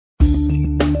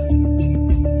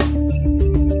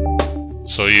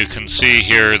So you can see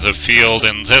here the field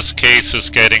in this case is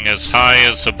getting as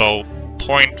high as about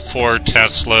 0.4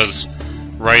 Teslas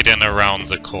right in around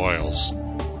the coils.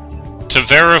 To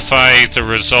verify the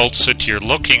results that you're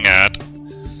looking at,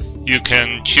 you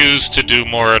can choose to do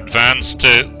more advanced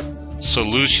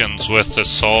solutions with the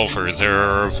solver. There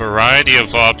are a variety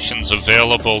of options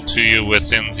available to you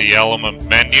within the element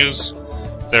menus.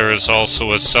 There is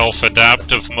also a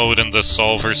self-adaptive mode in the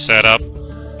solver setup,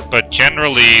 but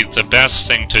generally the best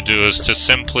thing to do is to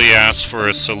simply ask for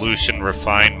a solution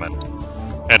refinement.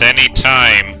 At any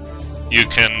time, you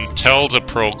can tell the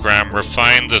program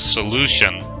refine the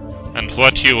solution, and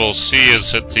what you will see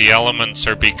is that the elements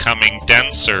are becoming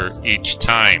denser each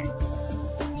time.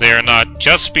 They are not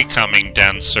just becoming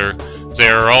denser, they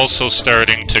are also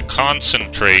starting to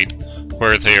concentrate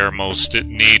where they are most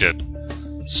needed.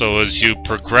 So as you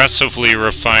progressively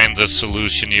refine the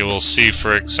solution, you will see,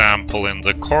 for example, in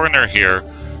the corner here,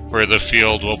 where the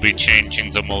field will be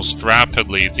changing the most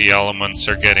rapidly, the elements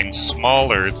are getting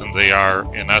smaller than they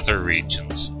are in other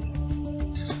regions.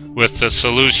 With the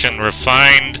solution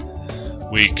refined,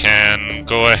 we can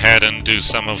go ahead and do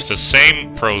some of the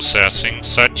same processing,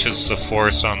 such as the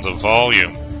force on the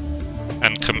volume,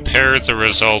 and compare the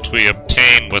result we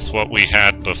obtain with what we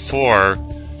had before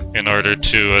in order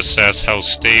to assess how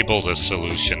stable the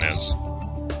solution is.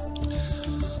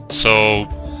 So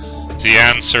the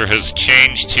answer has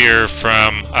changed here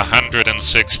from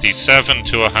 167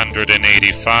 to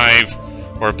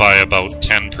 185, or by about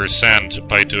 10%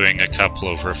 by doing a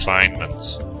couple of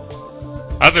refinements.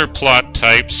 Other plot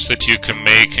types that you can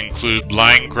make include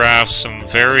line graphs and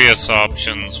various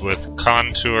options with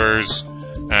contours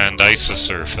and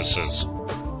isosurfaces.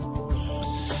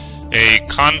 A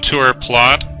contour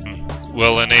plot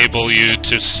will enable you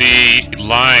to see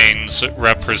lines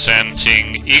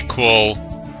representing equal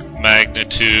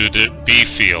magnitude B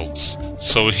fields.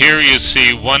 So here you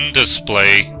see one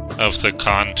display of the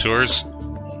contours.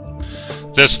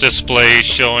 This display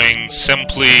showing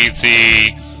simply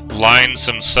the lines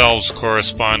themselves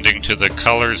corresponding to the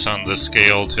colors on the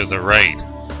scale to the right.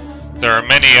 There are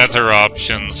many other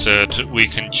options that we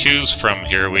can choose from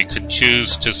here. We could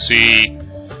choose to see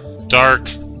dark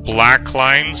black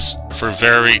lines for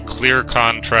very clear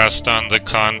contrast on the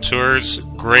contours,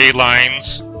 gray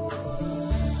lines,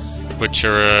 which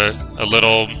are a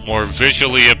little more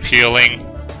visually appealing.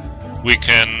 We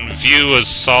can view as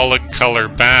solid color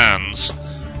bands,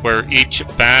 where each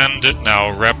band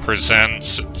now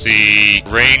represents the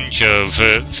range of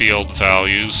field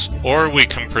values, or we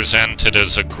can present it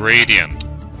as a gradient.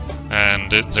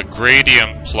 And the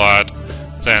gradient plot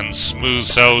then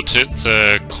smooths out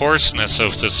the coarseness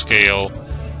of the scale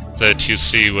that you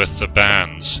see with the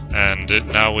bands. And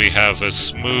now we have a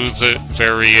smooth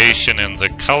variation in the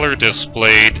color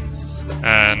displayed,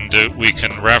 and we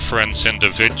can reference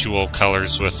individual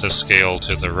colors with the scale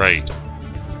to the right.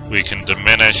 We can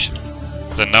diminish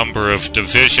the number of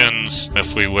divisions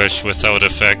if we wish without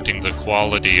affecting the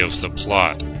quality of the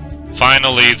plot.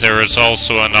 Finally, there is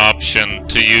also an option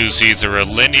to use either a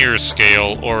linear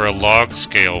scale or a log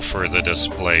scale for the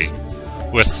display.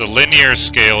 With the linear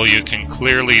scale, you can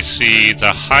clearly see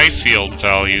the high field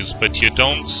values, but you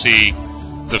don't see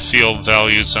the field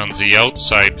values on the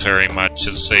outside very much,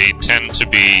 as they tend to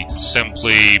be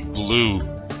simply blue.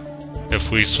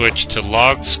 If we switch to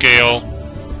log scale,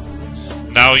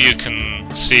 now you can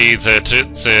see that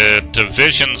the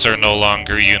divisions are no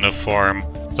longer uniform.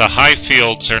 The high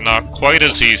fields are not quite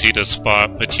as easy to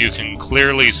spot, but you can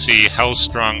clearly see how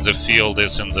strong the field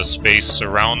is in the space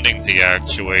surrounding the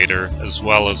actuator as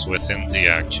well as within the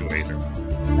actuator.